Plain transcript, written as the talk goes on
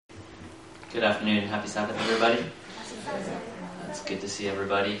Good afternoon. Happy Sabbath, everybody. It's good to see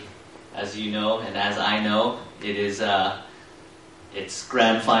everybody. As you know, and as I know, it's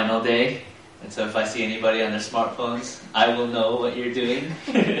grand final day. And so if I see anybody on their smartphones, I will know what you're doing.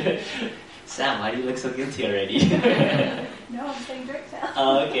 Sam, why do you look so guilty already? No, I'm saying drinks now.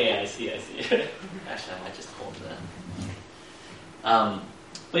 Oh, okay, I see. Actually, I might just hold that.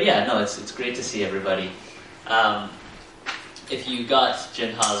 But yeah, no, it's great to see everybody. If you got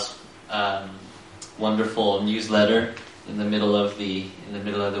Jinha's wonderful newsletter in the middle of the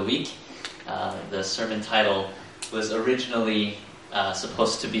week, the sermon title was originally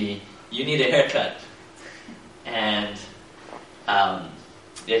supposed to be "You Need a Haircut," and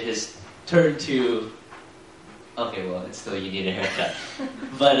it has turned to okay, well, it's still "You Need a Haircut,"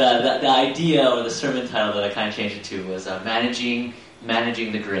 but the idea or the sermon title that I kind of changed it to was managing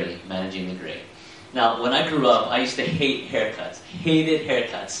the gray. Now, when I grew up, I used to hated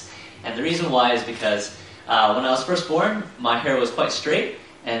haircuts. And the reason why is because when I was first born, my hair was quite straight.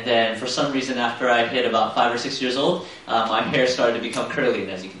 And then for some reason, after I hit about 5 or 6 years old, my hair started to become curly. And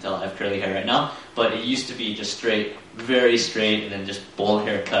as you can tell, I have curly hair right now. But it used to be just straight, very straight, and then just bald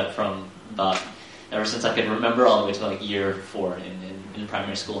haircut from about ever since I could remember all the way to like year 4 in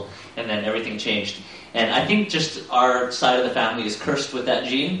primary school. And then everything changed. And I think just our side of the family is cursed with that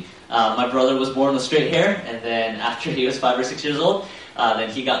gene. My brother was born with straight hair, and then after he was 5 or 6 years old, then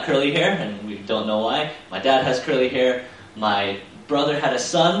he got curly hair, and we don't know why. My dad has curly hair. My brother had a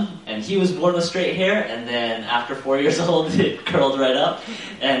son, and he was born with straight hair, and then after 4 years old, it curled right up,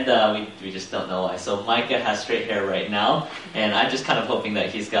 and we just don't know why. So Micah has straight hair right now, and I'm just kind of hoping that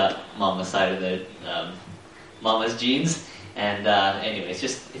he's got mama's side of the mama's genes. And anyway,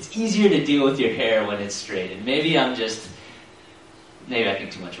 it's easier to deal with your hair when it's straight, and maybe I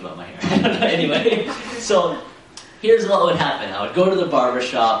think too much about my hair. Anyway, so here's what would happen. I would go to the barber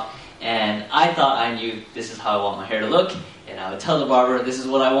shop, and I thought I knew this is how I want my hair to look, and I would tell the barber, this is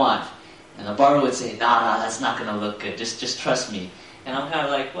what I want. And the barber would say, nah, that's not going to look good. Just trust me. And I'm kind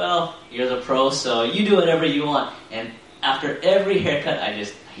of like, well, you're the pro, so you do whatever you want. And after every haircut, I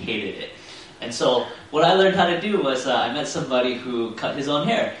just hated it. And so what I learned how to do was I met somebody who cut his own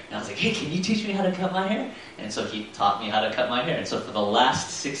hair. And I was like, hey, can you teach me how to cut my hair? And so he taught me how to cut my hair. And so for the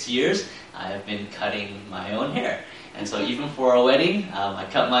last 6 years, I have been cutting my own hair. And so even for a wedding, I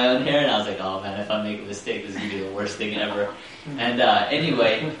cut my own hair. And I was like, oh, man, if I make a mistake, this is going to be the worst thing ever. And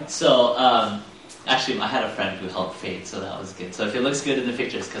anyway, so actually, I had a friend who helped fade, so that was good. So if it looks good in the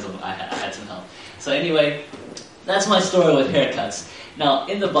pictures, because I had some help. So anyway, that's my story with haircuts. Now,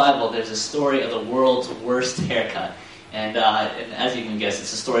 in the Bible, there's a story of the world's worst haircut. And as you can guess,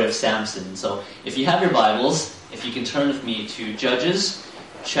 it's the story of Samson. So if you have your Bibles, if you can turn with me to Judges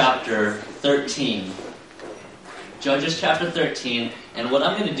chapter 13. Judges chapter 13. And what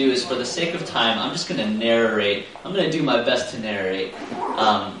I'm going to do is, for the sake of time, I'm just going to narrate. I'm going to do my best to narrate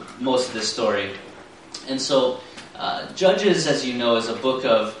most of this story. And so Judges, as you know, is a book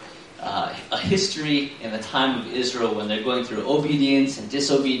of a history in the time of Israel when they're going through obedience and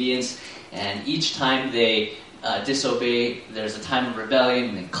disobedience, and each time they disobey, there's a time of rebellion,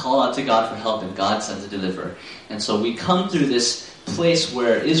 and they call out to God for help, and God sends a deliverer. And so we come through this place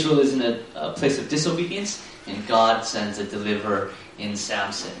where Israel is in a place of disobedience, and God sends a deliverer in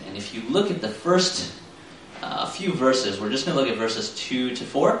Samson. And if you look at the first few verses, we're just going to look at verses 2 to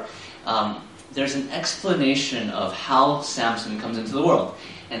 4, there's an explanation of how Samson comes into the world.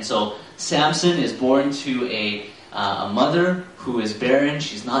 And so Samson is born to a mother who is barren.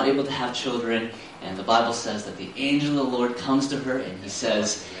 She's not able to have children. And the Bible says that the angel of the Lord comes to her and he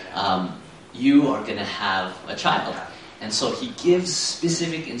says, you are going to have a child. And so he gives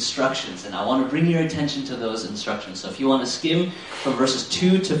specific instructions. And I want to bring your attention to those instructions. So if you want to skim from verses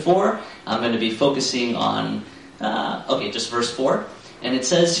 2 to 4, I'm going to be focusing on, just verse 4. And it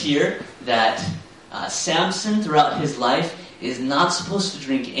says here that Samson, throughout his life, is not supposed to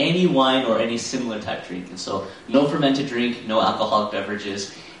drink any wine or any similar type drink. And so no fermented drink, no alcoholic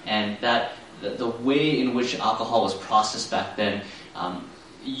beverages. And that the way in which alcohol was processed back then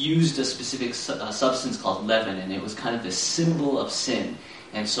used a specific substance called leaven, and it was kind of the symbol of sin.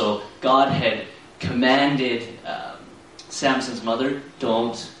 And so God had commanded Samson's mother,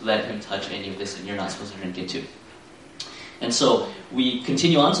 don't let him touch any of this, and you're not supposed to drink it too. And so we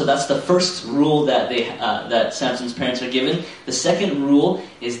continue on. So that's the first rule that that Samson's parents are given. The second rule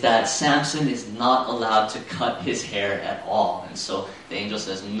is that Samson is not allowed to cut his hair at all. And so the angel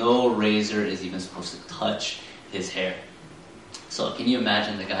says no razor is even supposed to touch his hair. So can you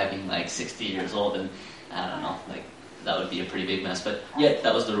imagine the guy being like 60 years old and, I don't know, like that would be a pretty big mess. But yet,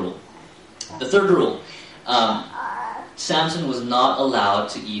 that was the rule. The third rule, Samson was not allowed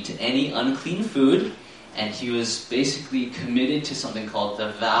to eat any unclean food, and he was basically committed to something called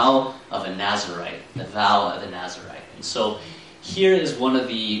the vow of a Nazirite. The vow of the Nazirite. And so here is one of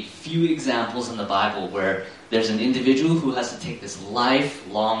the few examples in the Bible where there's an individual who has to take this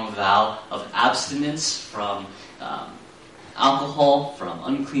lifelong vow of abstinence from alcohol, from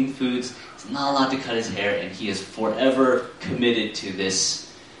unclean foods. He's not allowed to cut his hair, and he is forever committed to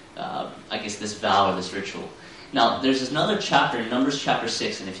this, this vow or this ritual. Now, there's another chapter, Numbers chapter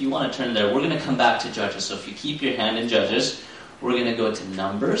 6, and if you want to turn there, we're going to come back to Judges. So if you keep your hand in Judges, we're going to go to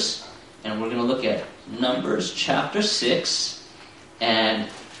Numbers, and we're going to look at Numbers chapter 6, and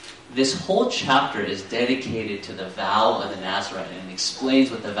this whole chapter is dedicated to the vow of the Nazarite, and it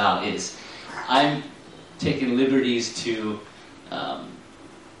explains what the vow is. I'm taking liberties to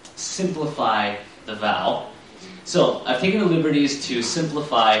simplify the vow. So I've taken the liberties to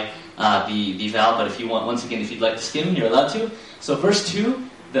simplify the vow, but if you want, once again, if you'd like to skim, you're allowed to. So verse 2,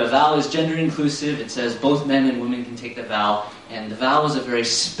 the vow is gender inclusive. It says both men and women can take the vow, and the vow was a very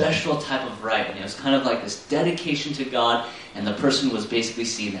special type of rite, and it was kind of like this dedication to God, and the person was basically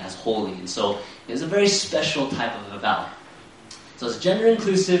seen as holy, and so it was a very special type of a vow. So it's gender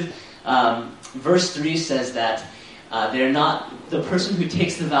inclusive. Verse 3 says that the person who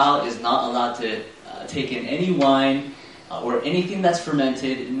takes the vow is not allowed to take in any wine or anything that's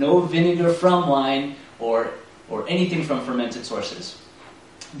fermented, no vinegar from wine or anything from fermented sources.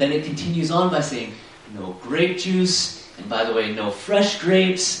 Then it continues on by saying, no grape juice, and by the way, no fresh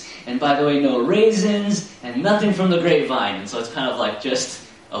grapes, and by the way, no raisins, and nothing from the grapevine. And so it's kind of like just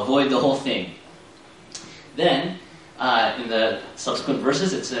avoid the whole thing. Then, in the subsequent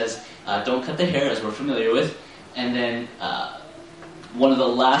verses, it says, don't cut the hair, as we're familiar with. And then one of the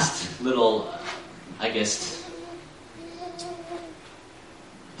last little,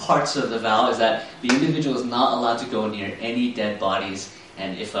 parts of the vow is that the individual is not allowed to go near any dead bodies.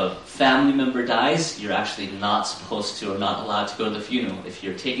 And if a family member dies, you're actually not supposed to or not allowed to go to the funeral. If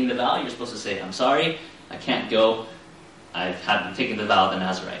you're taking the vow, you're supposed to say, I'm sorry, I can't go. I haven't taken the vow of the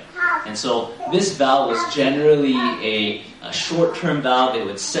Nazarite. And so this vow was generally a short-term vow. They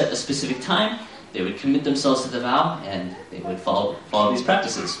would set a specific time, they would commit themselves to the vow, and they would follow these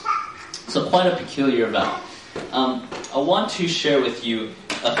practices. So quite a peculiar vow. I want to share with you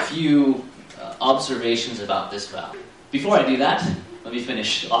a few observations about this vow. Before I do that, let me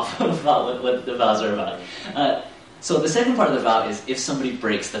finish off about what the vows are about. So the second part of the vow is if somebody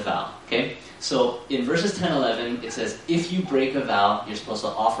breaks the vow. Okay? So in verses 10 and 11, it says, if you break a vow, you're supposed to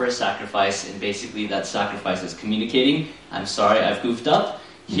offer a sacrifice, and basically that sacrifice is communicating, I'm sorry, I've goofed up,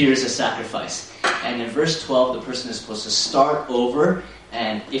 here's a sacrifice. And in verse 12, the person is supposed to start over,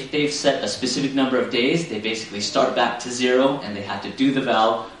 and if they've set a specific number of days, they basically start back to 0, and they have to do the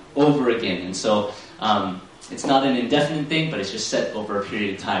vow over again. And so it's not an indefinite thing, but it's just set over a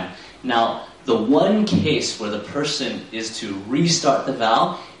period of time. Now, the one case where the person is to restart the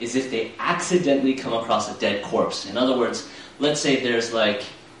vow is if they accidentally come across a dead corpse. In other words, let's say there's like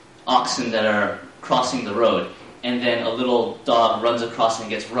oxen that are crossing the road, and then a little dog runs across and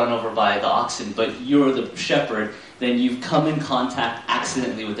gets run over by the oxen, but you're the shepherd, then you've come in contact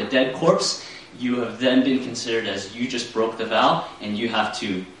accidentally with a dead corpse. You have then been considered as you just broke the vow, and you have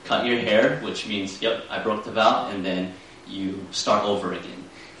to cut your hair, which means, yep, I broke the vow, and then you start over again.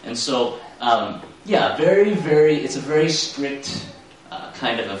 And so, it's a very strict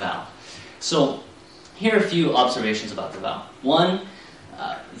kind of a vow. So, here are a few observations about the vow. 1,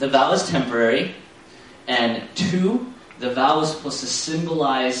 the vow is temporary, and 2, the vow was supposed to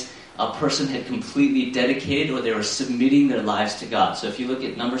symbolize a person had completely dedicated or they were submitting their lives to God. So if you look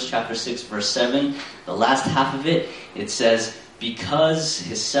at Numbers chapter 6, verse 7, the last half of it, it says, because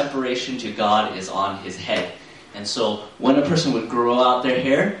his separation to God is on his head. And so when a person would grow out their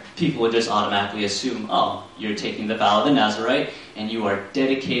hair, people would just automatically assume, oh, you're taking the vow of the Nazarite, and you are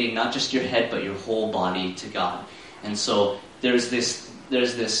dedicating not just your head, but your whole body to God. And so there's this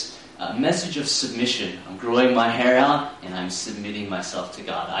message of submission. I'm growing my hair out, and I'm submitting myself to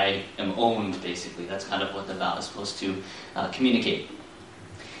God. I am owned, basically. That's kind of what the vow is supposed to communicate.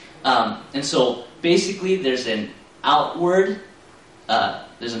 And so basically there's an outward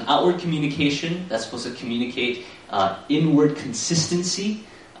communication that's supposed to communicate inward consistency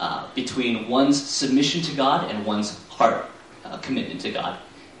between one's submission to God and one's heart commitment to God.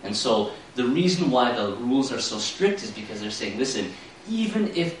 And so the reason why the rules are so strict is because they're saying, listen, even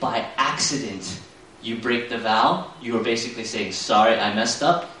if by accident you break the vow, you are basically saying, sorry, I messed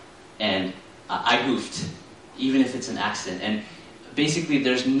up, and I goofed, even if it's an accident. And basically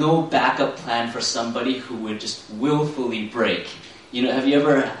there's no backup plan for somebody who would just willfully break. You know, have you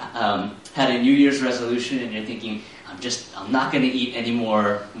ever had a New Year's resolution and you're thinking, I'm not going to eat any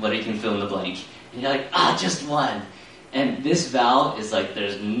more, what you can fill in the blank. And you're like, just one. And this vow is like,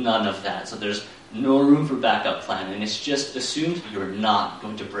 there's none of that. So there's no room for backup plan. And it's just assumed you're not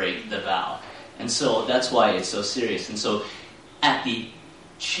going to break the vow. And so that's why it's so serious. And so at the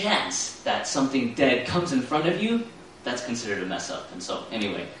chance that something dead comes in front of you, that's considered a mess up. And so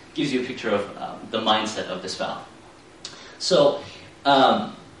anyway, gives you a picture of the mindset of this vow. So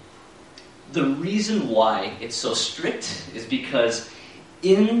the reason why it's so strict is because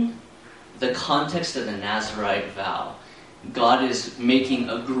in the context of the Nazirite vow, God is making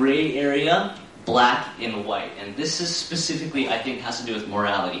a gray area black and white. And this is specifically, I think, has to do with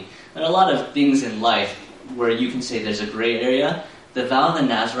morality. There are a lot of things in life where you can say there's a gray area. The vow of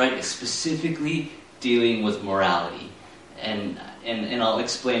the Nazirite is specifically dealing with morality. And I'll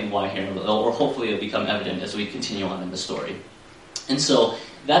explain why here, or hopefully it'll become evident as we continue on in the story. And so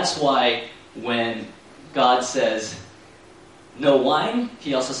that's why when God says no wine,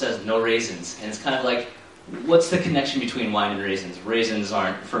 he also says no raisins. And it's kind of like, what's the connection between wine and raisins? Raisins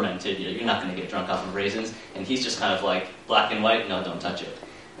aren't fermented. You're not going to get drunk off of raisins. And he's just kind of like, black and white, no, don't touch it.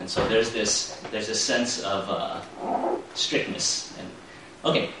 And so there's this sense of strictness.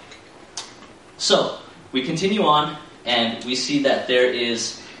 Okay, so we continue on, and we see that there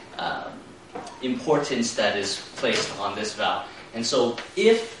is importance that is placed on this vow. And so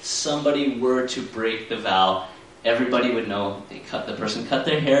if somebody were to break the vow, everybody would know the person cut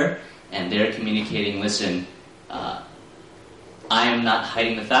their hair, and they're communicating, listen, I am not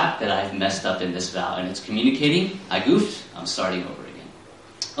hiding the fact that I've messed up in this vow. And it's communicating, I goofed, I'm starting over again.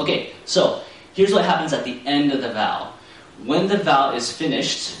 Okay, so here's what happens at the end of the vow. When the vow is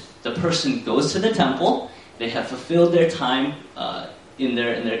finished, the person goes to the temple. They have fulfilled their time in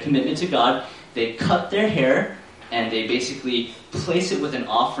their commitment to God. They cut their hair, and they basically place it with an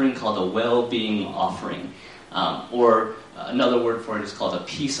offering called a well-being offering. Or another word for it is called a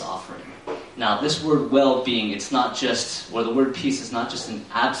peace offering. Now, this word well-being, it's not just, or the word peace is not just an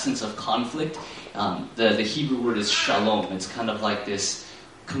absence of conflict. The Hebrew word is shalom. It's kind of like this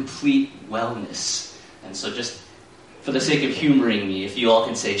complete wellness. And so just for the sake of humoring me, if you all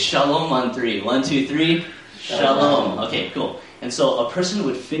can say shalom on 3. 1, 2, 3. Shalom. Okay, cool. And so a person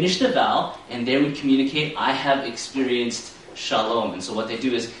would finish the vow, and they would communicate, I have experienced shalom. And so what they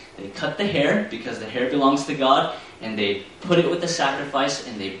do is they cut the hair, because the hair belongs to God, and they put it with the sacrifice,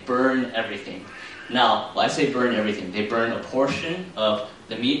 and they burn everything. Now, when I say burn everything, they burn a portion of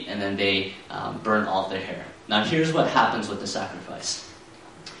the meat, and then they burn all of their hair. Now, here's what happens with the sacrifice.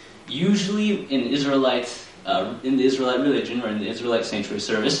 Usually in the Israelite religion, or in the Israelite sanctuary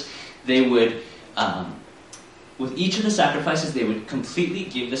service, they would, with each of the sacrifices, they would completely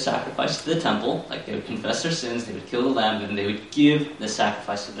give the sacrifice to the temple. Like, they would confess their sins, they would kill the lamb, and they would give the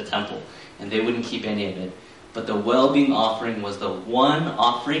sacrifice to the temple. And they wouldn't keep any of it. But the well-being offering was the one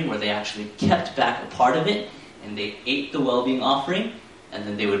offering where they actually kept back a part of it, and they ate the well-being offering, and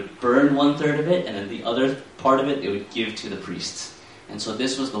then they would burn 1/3 of it, and then the other part of it they would give to the priests. And so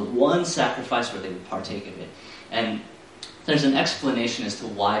this was the one sacrifice where they would partake of it. And there's an explanation as to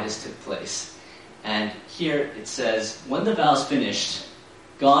why this took place. And here it says, when the vow is finished,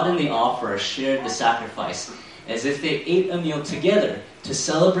 God and the offerer shared the sacrifice as if they ate a meal together to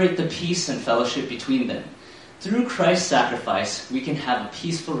celebrate the peace and fellowship between them. Through Christ's sacrifice, we can have a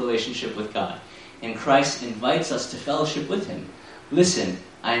peaceful relationship with God, and Christ invites us to fellowship with Him. Listen,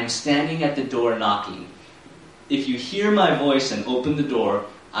 I am standing at the door knocking. If you hear my voice and open the door,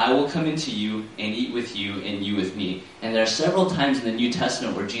 I will come into you and eat with you and you with me. And there are several times in the New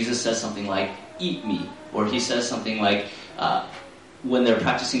Testament where Jesus says something like, eat me. Or he says something like, when they're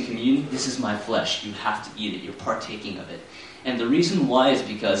practicing communion, this is my flesh. You have to eat it. You're partaking of it. And the reason why is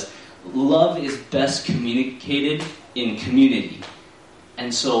because love is best communicated in community.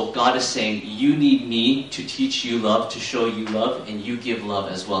 And so God is saying, you need me to teach you love, to show you love, and you give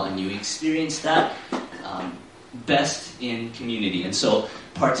love as well. And you experience that best in community. And so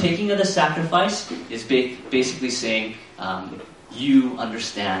partaking of the sacrifice is basically saying you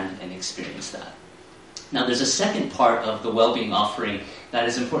understand and experience that. Now there's a second part of the well-being offering that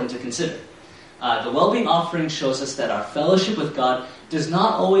is important to consider. The well-being offering shows us that our fellowship with God does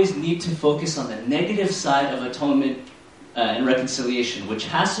not always need to focus on the negative side of atonement and reconciliation, which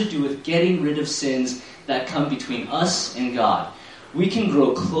has to do with getting rid of sins that come between us and God. We can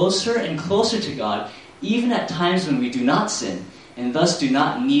grow closer and closer to God even at times when we do not sin, and thus do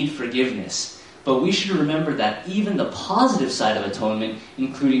not need forgiveness. But we should remember that even the positive side of atonement,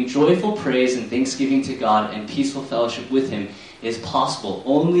 including joyful praise and thanksgiving to God and peaceful fellowship with Him, is possible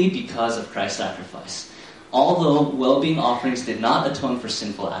only because of Christ's sacrifice. Although well-being offerings did not atone for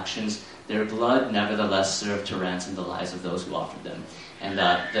sinful actions, their blood nevertheless served to ransom the lives of those who offered them. And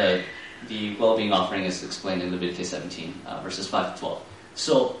the well-being offering is explained in Leviticus 17, verses 5 to 12.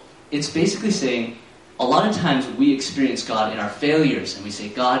 So it's basically saying, a lot of times we experience God in our failures, and we say,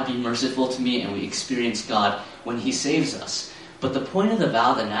 God, be merciful to me, and we experience God when He saves us. But the point of the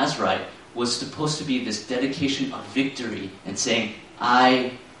vow of the Nazarite was supposed to be this dedication of victory and saying,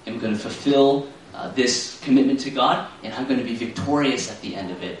 I am going to fulfill this commitment to God, and I'm going to be victorious at the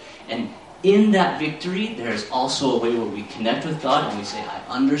end of it. And in that victory, there is also a way where we connect with God and we say, I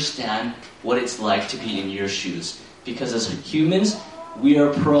understand what it's like to be in your shoes. Because as humans, we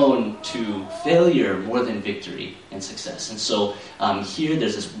are prone to failure more than victory and success. And so here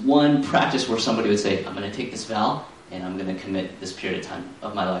there's this one practice where somebody would say, I'm going to take this vow and I'm going to commit this period of time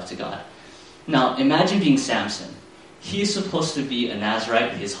of my life to God. Now, imagine being Samson. He's supposed to be a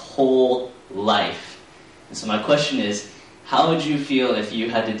Nazarite his whole life. And so my question is, how would you feel if you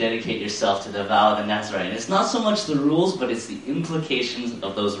had to dedicate yourself to the vow of the Nazarite? And it's not so much the rules, but it's the implications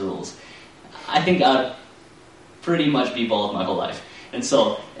of those rules. I think I'd pretty much be bald my whole life. And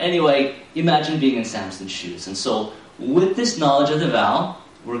so, anyway, imagine being in Samson's shoes. And so, with this knowledge of the vow,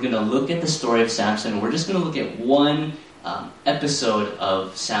 we're going to look at the story of Samson. We're just going to look at one episode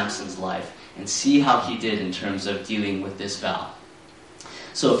of Samson's life and see how he did in terms of dealing with this vow.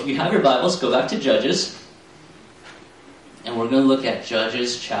 So if you have your Bibles, go back to Judges. And we're going to look at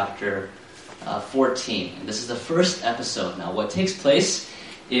Judges chapter 14. And this is the first episode. Now, what takes place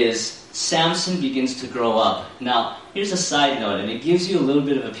is Samson begins to grow up. Now, here's a side note, and it gives you a little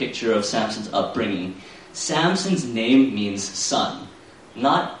bit of a picture of Samson's upbringing. Samson's name means son.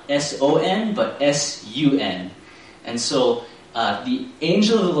 Not S-O-N, but S-U-N. And so the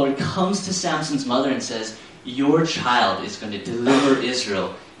angel of the Lord comes to Samson's mother and says, your child is going to deliver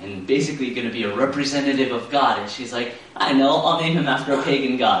Israel and basically going to be a representative of God. And she's like, I know, I'll name him after a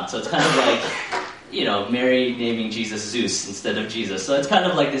pagan god. So it's kind of like, Mary naming Jesus Zeus instead of Jesus. So it's kind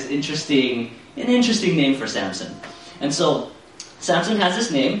of like this interesting name for Samson. And so Samson has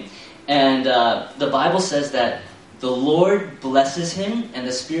this name, and the Bible says that the Lord blesses him, and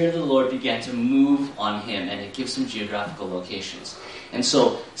the Spirit of the Lord began to move on him, and it gives him geographical locations. And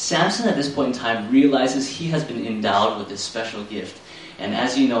so Samson at this point in time realizes he has been endowed with this special gift. And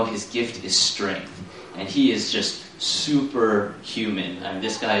as you know, his gift is strength. And he is just superhuman. I mean,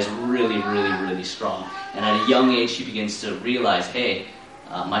 this guy is really, really, really strong. And at a young age, he begins to realize, hey,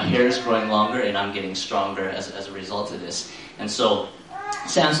 my hair is growing longer and I'm getting stronger as a result of this. And so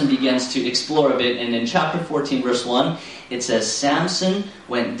Samson begins to explore a bit. And in chapter 14, verse 1, it says, Samson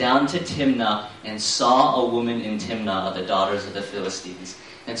went down to Timnah and saw a woman in Timnah of the daughters of the Philistines.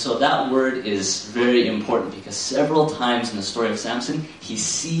 And so that word is very important because several times in the story of Samson, he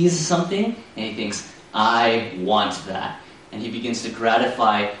sees something and he thinks, I want that. And he begins to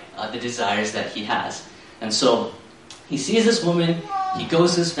gratify the desires that he has. And so he sees this woman, he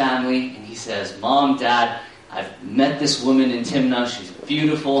goes to his family, and he says, Mom, Dad, I've met this woman in Timnah, she's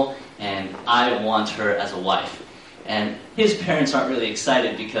beautiful, and I want her as a wife. And his parents aren't really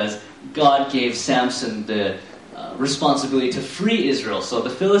excited because God gave Samson the responsibility to free Israel. So the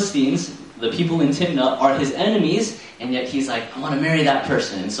Philistines, the people in Timnah, are his enemies, and yet he's like, I want to marry that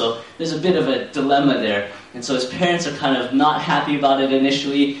person. And so there's a bit of a dilemma there. And so his parents are kind of not happy about it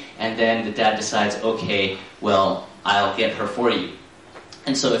initially, and then the dad decides, okay, well, I'll get her for you.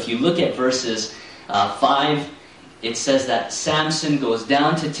 And so if you look at verses 5, it says that Samson goes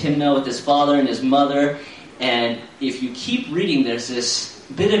down to Timnah with his father and his mother, and if you keep reading, there's this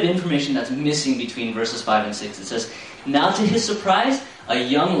bit of information that's missing between verses 5 and 6. It says, now to his surprise, a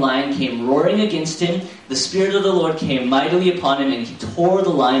young lion came roaring against him. The Spirit of the Lord came mightily upon him, and he tore the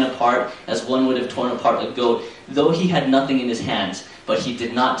lion apart as one would have torn apart a goat, though he had nothing in his hands. But he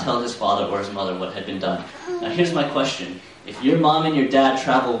did not tell his father or his mother what had been done. Now here's my question. If your mom and your dad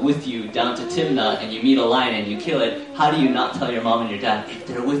travel with you down to Timnah and you meet a lion and you kill it, how do you not tell your mom and your dad if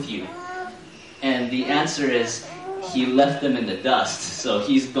they're with you? And the answer is, he left them in the dust. So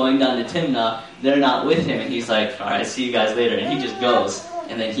he's going down to Timnah, they're not with him, and he's like, all right, see you guys later. And he just goes,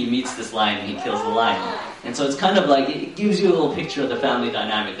 and then he meets this lion and he kills the lion. And so it's kind of like, it gives you a little picture of the family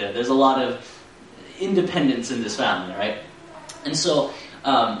dynamic there. There's a lot of independence in this family, right? And so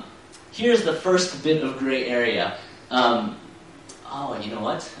here's the first bit of gray area. You know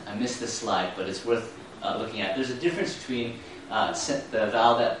what? I missed this slide, but it's worth looking at. There's a difference between the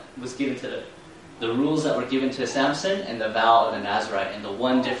vow that was given to the rules that were given to Samson and the vow of the Nazarite. And the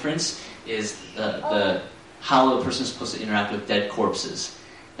one difference is the how the person is supposed to interact with dead corpses.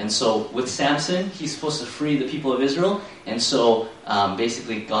 And so with Samson, he's supposed to free the people of Israel. And so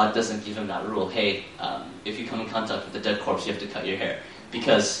basically God doesn't give him that rule. Hey, if you come in contact with a dead corpse, you have to cut your hair.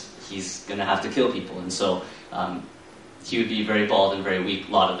 Because he's going to have to kill people. And so he would be very bald and very weak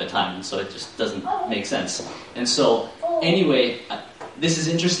a lot of the time. And so it just doesn't make sense. And so anyway, this is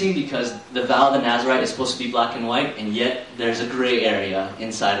interesting because the vow of the Nazarite is supposed to be black and white, and yet there's a gray area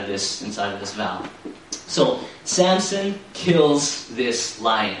inside of this vow. So Samson kills this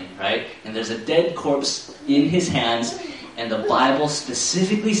lion, right? And there's a dead corpse in his hands, and the Bible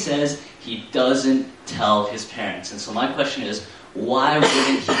specifically says he doesn't tell his parents. And so my question is, why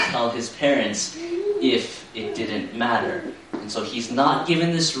wouldn't he tell his parents if it didn't matter? And so he's not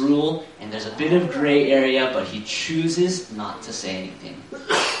given this rule, and there's a bit of gray area, but he chooses not to say anything.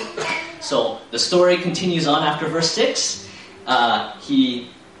 So the story continues on after verse 6. He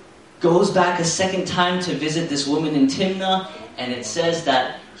goes back a second time to visit this woman in Timnah, and it says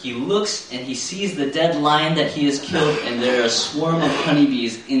that he looks and he sees the dead lion that he has killed, and there are a swarm of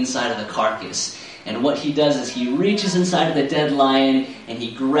honeybees inside of the carcass. And what he does is he reaches inside of the dead lion, and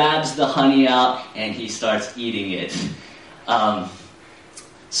he grabs the honey out, and he starts eating it.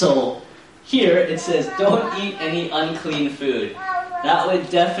 So here it says, don't eat any unclean food. That would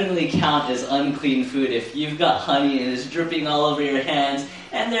definitely count as unclean food if you've got honey and it's dripping all over your hands,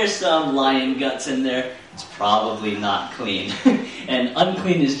 and there's some lion guts in there. It's probably not clean. And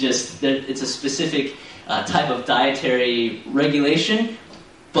unclean is just, it's a specific type of dietary regulation,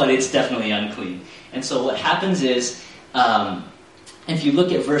 but it's definitely unclean. And so what happens is, if you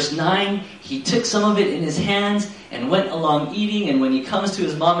look at verse 9, he took some of it in his hands and went along eating, and when he comes to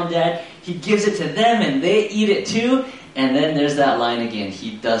his mom and dad, he gives it to them and they eat it too. And then there's that line again.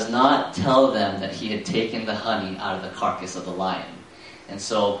 He does not tell them that he had taken the honey out of the carcass of the lion. And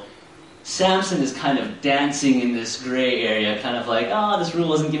so Samson is kind of dancing in this gray area, kind of like, this rule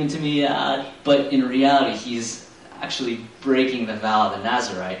wasn't given to me. But in reality, he's actually breaking the vow of the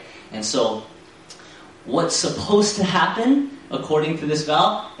Nazarite. And so what's supposed to happen according to this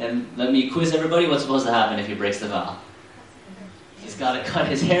vow? And let me quiz everybody. What's supposed to happen if he breaks the vow? He's got to cut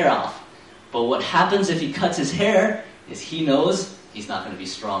his hair off. But what happens if he cuts his hair is he knows he's not going to be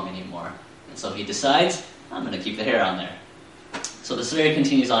strong anymore. And so he decides, I'm going to keep the hair on there. So the story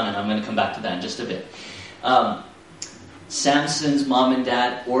continues on, and I'm going to come back to that in just a bit. Samson's mom and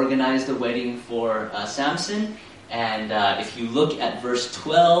dad organized a wedding for Samson. And if you look at verse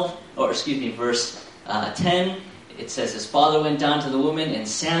 10, it says his father went down to the woman, and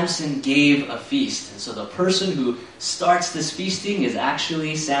Samson gave a feast. And so the person who starts this feasting is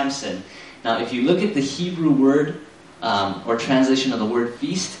actually Samson. Now, if you look at the Hebrew word, or translation of the word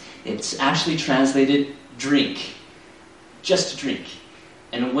feast, it's actually translated drink. Just drink.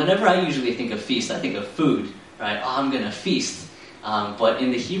 And whenever I usually think of feast, I think of food, right? I'm going to feast. But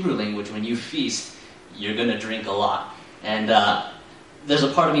in the Hebrew language, when you feast, you're going to drink a lot. And there's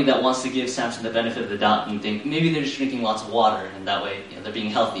a part of me that wants to give Samson the benefit of the doubt and think maybe they're just drinking lots of water, and that way they're being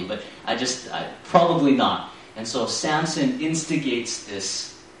healthy. But I probably not. And so Samson instigates this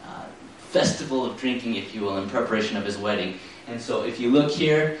festival of drinking, if you will, in preparation of his wedding. And so if you look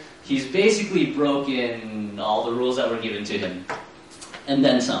here, he's basically broken all the rules that were given to him, and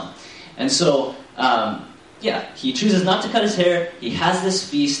then some. And so, he chooses not to cut his hair. He has this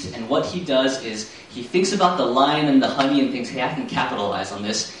feast, and what he does is he thinks about the lion and the honey and thinks, hey, I can capitalize on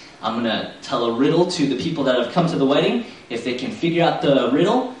this. I'm going to tell a riddle to the people that have come to the wedding. If they can figure out the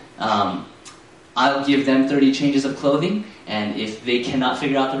riddle, I'll give them 30 changes of clothing, and if they cannot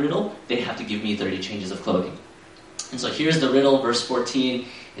figure out the riddle, they have to give me 30 changes of clothing. And so here's the riddle, verse 14.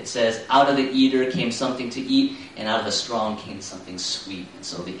 It says, out of the eater came something to eat, and out of the strong came something sweet. And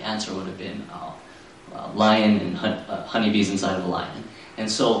so the answer would have been lion and honeybees inside of a lion. And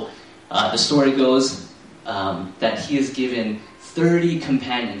so the story goes that he is given 30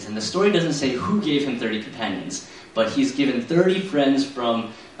 companions. And the story doesn't say who gave him 30 companions, but he's given 30 friends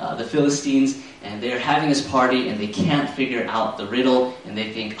from the Philistines, and they're having this party, and they can't figure out the riddle, and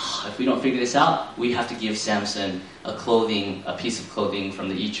they think, if we don't figure this out, we have to give Samson a piece of clothing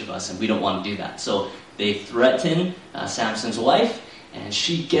from each of us, and we don't want to do that. So they threaten Samson's wife, and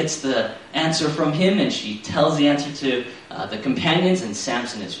she gets the answer from him, and she tells the answer to the companions, and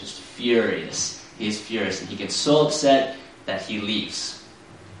Samson is just furious. He's furious, and he gets so upset that he leaves.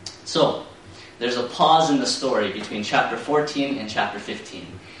 So there's a pause in the story between chapter 14 and chapter 15.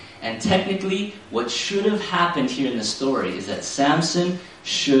 And technically, what should have happened here in the story is that Samson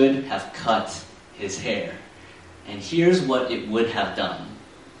should have cut his hair. And here's what it would have done.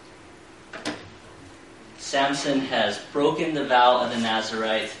 Samson has broken the vow of the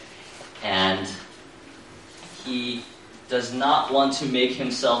Nazarite, and he does not want to make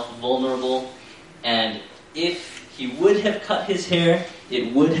himself vulnerable. And if he would have cut his hair,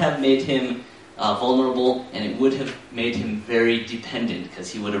 it would have made him vulnerable, and it would have made him very dependent,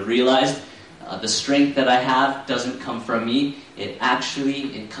 because he would have realized the strength that I have doesn't come from me. It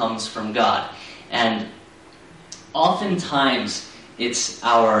comes from God. And oftentimes, it's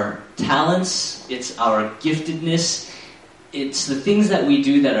our talents, it's our giftedness, it's the things that we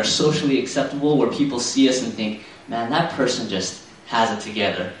do that are socially acceptable, where people see us and think, man, that person just has it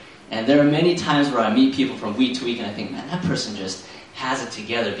together. And there are many times where I meet people from week to week and I think, man, that person just has it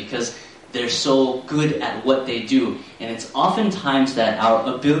together because they're so good at what they do. And it's oftentimes that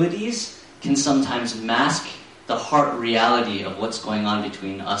our abilities can sometimes mask the heart reality of what's going on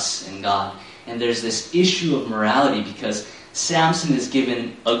between us and God. And there's this issue of morality because Samson is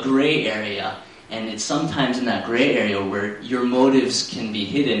given a gray area, and it's sometimes in that gray area where your motives can be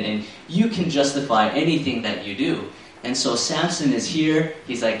hidden and you can justify anything that you do. And so Samson is here,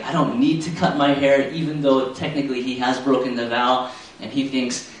 he's like, I don't need to cut my hair, even though technically he has broken the vow, and he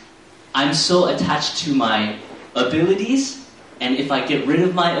thinks, I'm so attached to my abilities, and if I get rid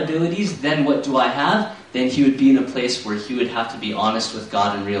of my abilities, then what do I have? Then he would be in a place where he would have to be honest with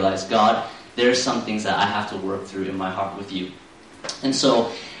God and realize, God, there are some things that I have to work through in my heart with you. And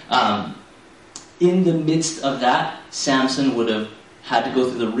so, in the midst of that, Samson would have had to go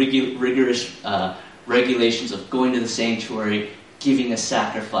through the rigorous regulations of going to the sanctuary, giving a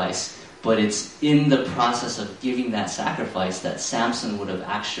sacrifice. But it's in the process of giving that sacrifice that Samson would have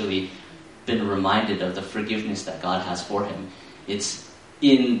actually been reminded of the forgiveness that God has for him. It's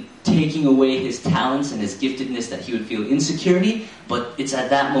in taking away his talents and his giftedness that he would feel insecurity, but it's at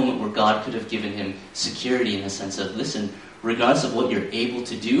that moment where God could have given him security in the sense of, listen, regardless of what you're able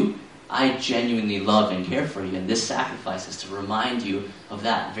to do, I genuinely love and care for you, and this sacrifice is to remind you of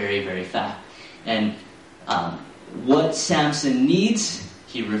that very, very fact. And what Samson needs,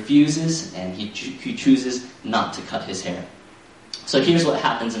 he refuses, and he chooses not to cut his hair. So here's what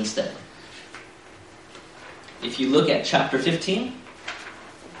happens instead. If you look at chapter 15,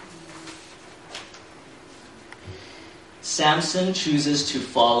 Samson chooses to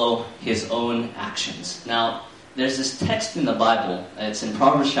follow his own actions. Now, there's this text in the Bible. It's in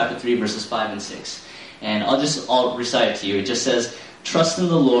Proverbs chapter 3, verses 5 and 6. And I'll recite it to you. It just says, trust in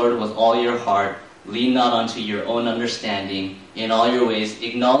the Lord with all your heart. Lean not unto your own understanding. In all your ways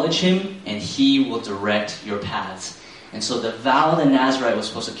acknowledge him, and he will direct your paths. And so the vow of the Nazirite was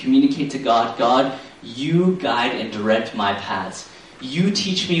supposed to communicate to God, God, you guide and direct my paths. You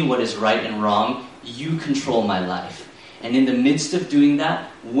teach me what is right and wrong. You control my life. And in the midst of doing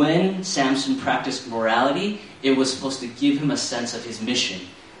that, when Samson practiced morality, it was supposed to give him a sense of his mission.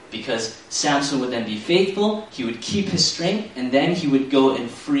 Because Samson would then be faithful, he would keep his strength, and then he would go and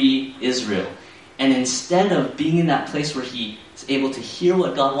free Israel. And instead of being in that place where he is able to hear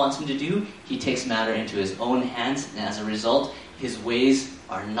what God wants him to do, he takes matter into his own hands, and as a result, his ways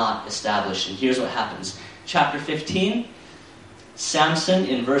are not established. And here's what happens. Chapter 15, Samson,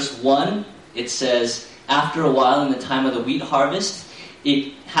 in verse 1, it says, after a while, in the time of the wheat harvest,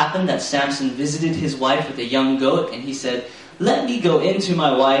 it happened that Samson visited his wife with a young goat, and he said, let me go into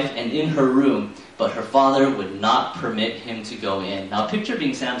my wife and in her room. But her father would not permit him to go in. Now picture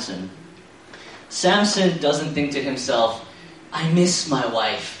being Samson. Samson doesn't think to himself, I miss my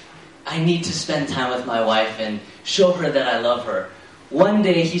wife. I need to spend time with my wife and show her that I love her. One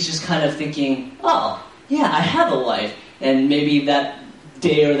day he's just kind of thinking, oh, yeah, I have a wife. And maybe that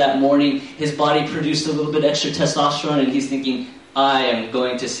day or that morning, his body produced a little bit extra testosterone, and he's thinking, I am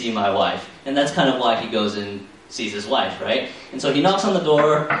going to see my wife. And that's kind of why he goes and sees his wife, right? And so he knocks on the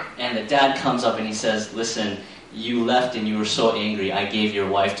door, and the dad comes up and he says, listen, you left and you were so angry, I gave your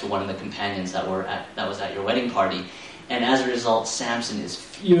wife to one of the companions that was at your wedding party. And as a result, Samson is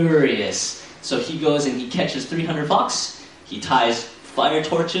furious. So he goes and he catches 300 fox, he ties fire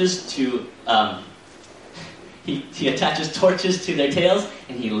torches to... He attaches torches to their tails,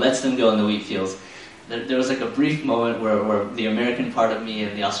 and he lets them go in the wheat fields. There was like a brief moment where the American part of me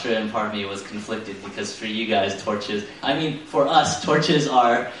and the Australian part of me was conflicted, because for you guys, torches... I mean, for us, torches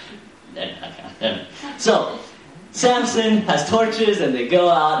are... So, Samson has torches, and they go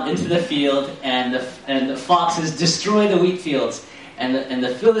out into the field, and the foxes destroy the wheat fields. And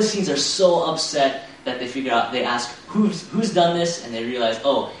the Philistines are so upset that they ask, who's done this? And they realize,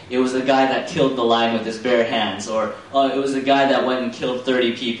 oh, it was the guy that killed the lion with his bare hands, or oh, it was the guy that went and killed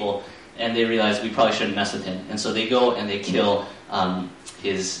 30 people. And they realize we probably shouldn't mess with him. And so they go and they kill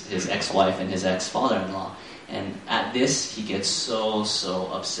his ex-wife and his ex-father-in-law. And at this, he gets so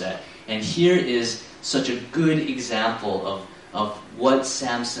upset. And here is such a good example of what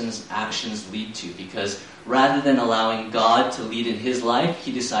Samson's actions lead to, because rather than allowing God to lead in his life,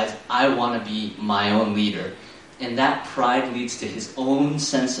 he decides, I want to be my own leader. And that pride leads to his own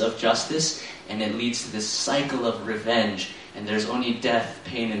sense of justice, and it leads to this cycle of revenge. And there's only death,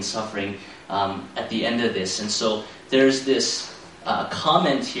 pain, and suffering at the end of this. And so there's this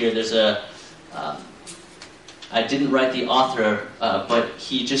comment here. There's I didn't write the author, but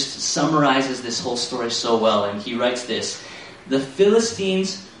he just summarizes this whole story so well. And he writes this: the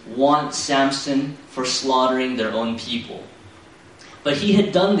Philistines want Samson for slaughtering their own people. But he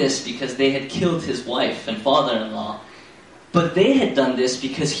had done this because they had killed his wife and father-in-law. But they had done this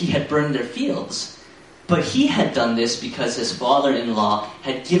because he had burned their fields. But he had done this because his father-in-law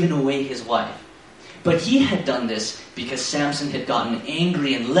had given away his wife. But he had done this because Samson had gotten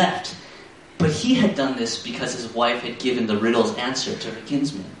angry and left. But he had done this because his wife had given the riddle's answer to her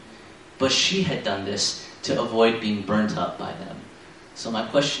kinsman. But she had done this to avoid being burnt up by them. So my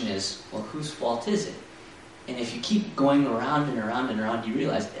question is, well, whose fault is it? And if you keep going around and around and around, you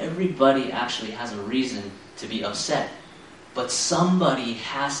realize everybody actually has a reason to be upset. But somebody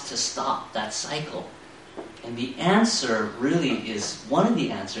has to stop that cycle. And the answer really is, one of the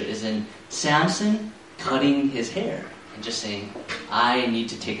answers is in Samson cutting his hair and just saying, I need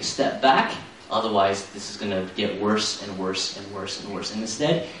to take a step back, otherwise this is going to get worse and worse and worse and worse. And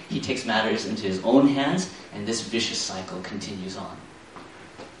instead, he takes matters into his own hands, and this vicious cycle continues on.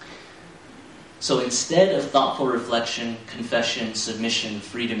 So instead of thoughtful reflection, confession, submission,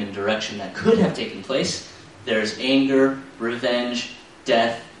 freedom, and direction that could have taken place, there's anger, revenge,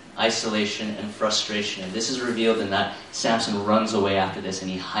 death, isolation, and frustration. And this is revealed in that Samson runs away after this,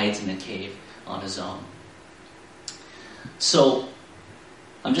 and he hides in a cave on his own. So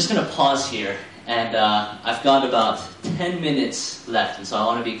I'm just going to pause here, and I've got about 10 minutes left, and so I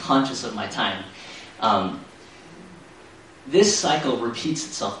want to be conscious of my time. This cycle repeats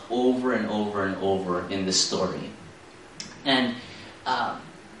itself over and over and over in this story. And at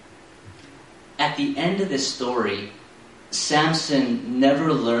the end of this story, Samson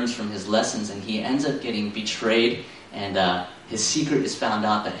never learns from his lessons, and he ends up getting betrayed, and his secret is found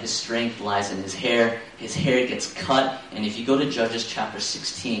out that his strength lies in his hair. His hair gets cut, and if you go to Judges chapter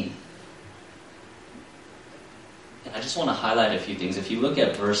 16, and I just want to highlight a few things. If you look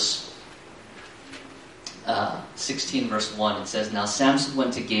at verse 16 verse 1, it says, now Samson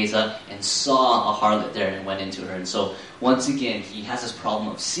went to Gaza and saw a harlot there and went into her. And so once again, he has this problem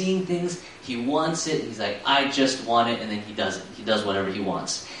of seeing things. He wants it, and he's like, I just want it, and then he does it. He does whatever he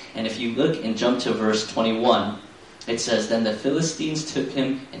wants. And if you look and jump to verse 21, it says, then the Philistines took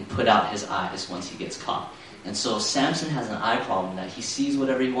him and put out his eyes once he gets caught. And so Samson has an eye problem, that he sees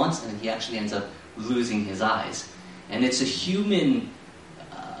whatever he wants, and he actually ends up losing his eyes. And it's a human...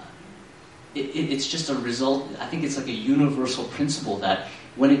 It's just a result. I think it's like a universal principle that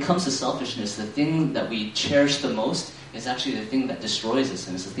when it comes to selfishness, the thing that we cherish the most is actually the thing that destroys us,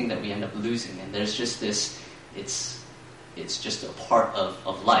 and it's the thing that we end up losing. And there's just this, it's just a part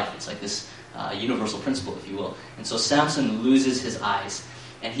of life. It's like this universal principle, if you will. And so Samson loses his eyes,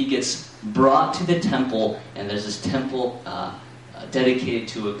 and he gets brought to the temple, and there's this temple dedicated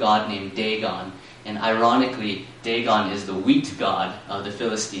to a god named Dagon. And ironically, Dagon is the wheat god of the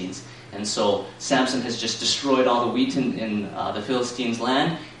Philistines. And so Samson has just destroyed all the wheat in the Philistines'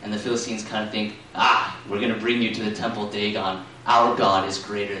 land, and the Philistines kind of think, we're going to bring you to the temple Dagon. Our God is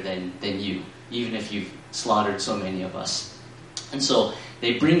greater than you, even if you've slaughtered so many of us. And so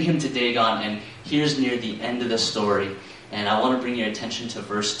they bring him to Dagon, and here's near the end of the story, and I want to bring your attention to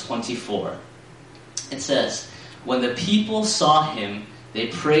verse 24. It says, when the people saw him, they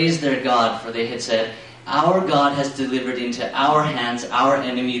praised their God, for they had said, our God has delivered into our hands our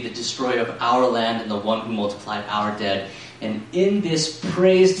enemy, the destroyer of our land, and the one who multiplied our dead. And in this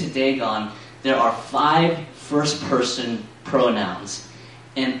praise to Dagon, there are 5 first-person pronouns.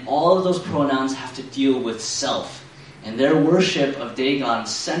 And all of those pronouns have to deal with self. And their worship of Dagon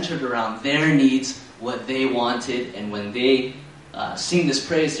centered around their needs, what they wanted. And when they sing this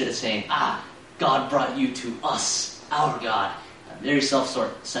praise, they're saying, God brought you to us, our God. Very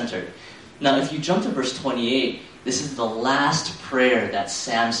self-centered. Now, if you jump to verse 28, this is the last prayer that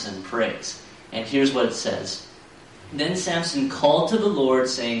Samson prays. And here's what it says. Then Samson called to the Lord,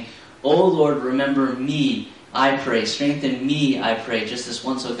 saying, O Lord, remember me, I pray. Strengthen me, I pray, just this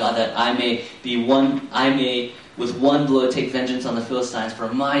once, O God, that I may with one blow take vengeance on the Philistines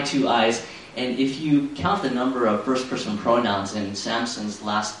for my 2 eyes. And if you count the number of first-person pronouns in Samson's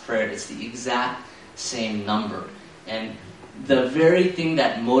last prayer, it's the exact same number. And the very thing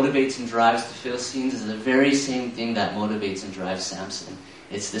that motivates and drives the Philistines is the very same thing that motivates and drives Samson.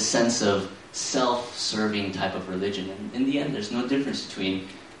 It's the sense of self-serving type of religion. And in the end, there's no difference between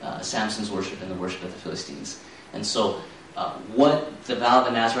Samson's worship and the worship of the Philistines. And so what the vow of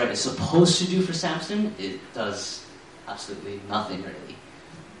the Nazarite is supposed to do for Samson, it does absolutely nothing really.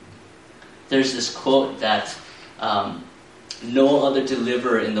 There's this quote that no other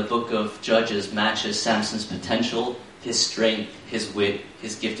deliverer in the book of Judges matches Samson's potential, his strength, his wit,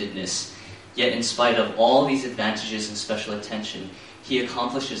 his giftedness. Yet in spite of all these advantages and special attention, he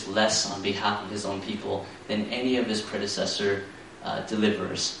accomplishes less on behalf of his own people than any of his predecessor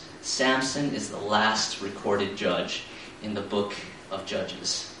deliverers. Samson is the last recorded judge in the book of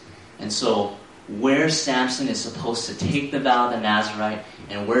Judges. And so where Samson is supposed to take the vow of the Nazarite,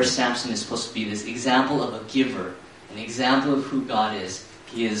 and where Samson is supposed to be this example of a giver, an example of who God is,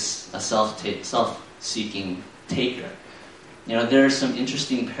 he is a self-seeking taker. You know, there are some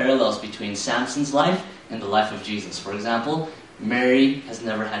interesting parallels between Samson's life and the life of Jesus. For example, Mary has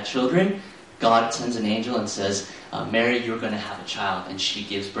never had children. God sends an angel and says, Mary, you're going to have a child, and she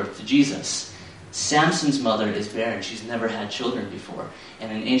gives birth to Jesus. Samson's mother is barren. She's never had children before. And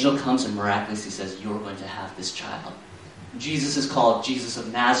an angel comes and miraculously says, you're going to have this child. Jesus is called Jesus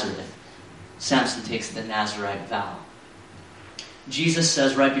of Nazareth. Samson takes the Nazarite vow. Jesus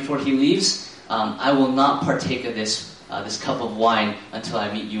says right before he leaves, I will not partake of this cup of wine until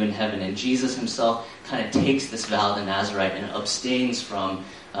I meet you in heaven. And Jesus himself kind of takes this vow of the Nazarite and abstains from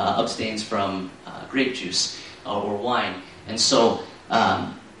grape juice or wine. And so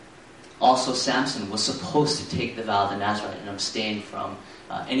also Samson was supposed to take the vow of the Nazarite and abstain from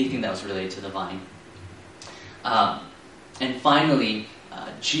anything that was related to the vine. And finally,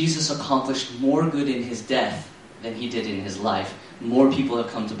 Jesus accomplished more good in his death than he did in his life. More people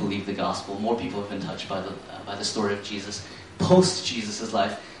have come to believe the gospel. More people have been touched by the story of Jesus. Post Jesus'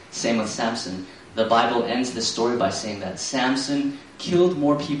 life, same with Samson. The Bible ends this story by saying that Samson killed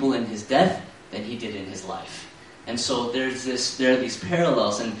more people in his death than he did in his life. And so there are these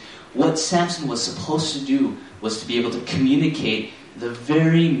parallels. And what Samson was supposed to do was to be able to communicate the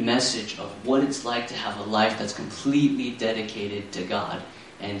very message of what it's like to have a life that's completely dedicated to God.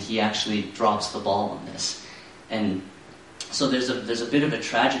 And he actually drops the ball on this. And so there's a bit of a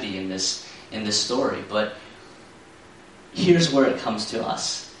tragedy in this story, but here's where it comes to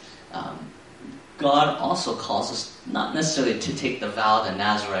us. God also calls us not necessarily to take the vow of the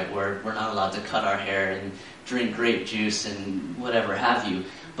Nazarite, where we're not allowed to cut our hair and drink grape juice and whatever have you,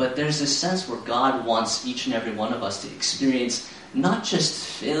 but there's this sense where God wants each and every one of us to experience not just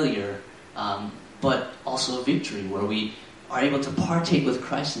failure, but also victory, where we are able to partake with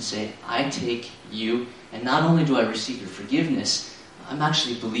Christ and say, I take you, and not only do I receive your forgiveness, I'm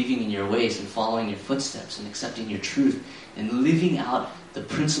actually believing in your ways and following your footsteps and accepting your truth and living out the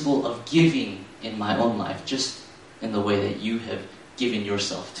principle of giving in my own life, just in the way that you have given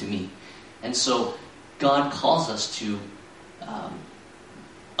yourself to me. And so God calls us to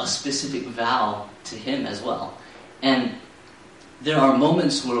a specific vow to him as well. And there are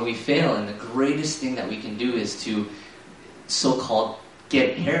moments where we fail, and the greatest thing that we can do is to so-called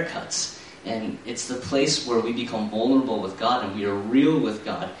get haircuts. And it's the place where we become vulnerable with God and we are real with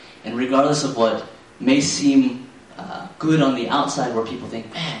God. And regardless of what may seem good on the outside, where people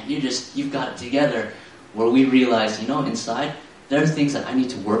think, man, you've got it together, where we realize, inside, there are things that I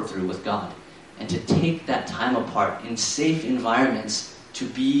need to work through with God. And to take that time apart in safe environments to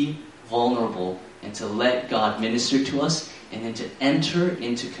be vulnerable and to let God minister to us and then to enter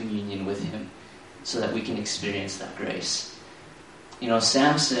into communion with him so that we can experience that grace.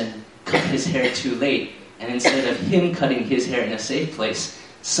 Samson cut his hair too late, and instead of him cutting his hair in a safe place,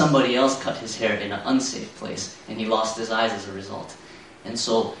 somebody else cut his hair in an unsafe place, and he lost his eyes as a result. And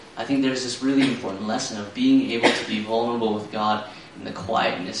so I think there's this really important lesson of being able to be vulnerable with God in the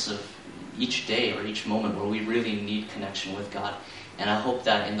quietness of each day or each moment where we really need connection with God. And I hope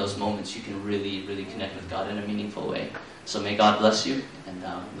that in those moments you can really, really connect with God in a meaningful way. So may God bless you, and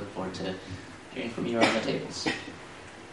look forward to hearing from you around the tables.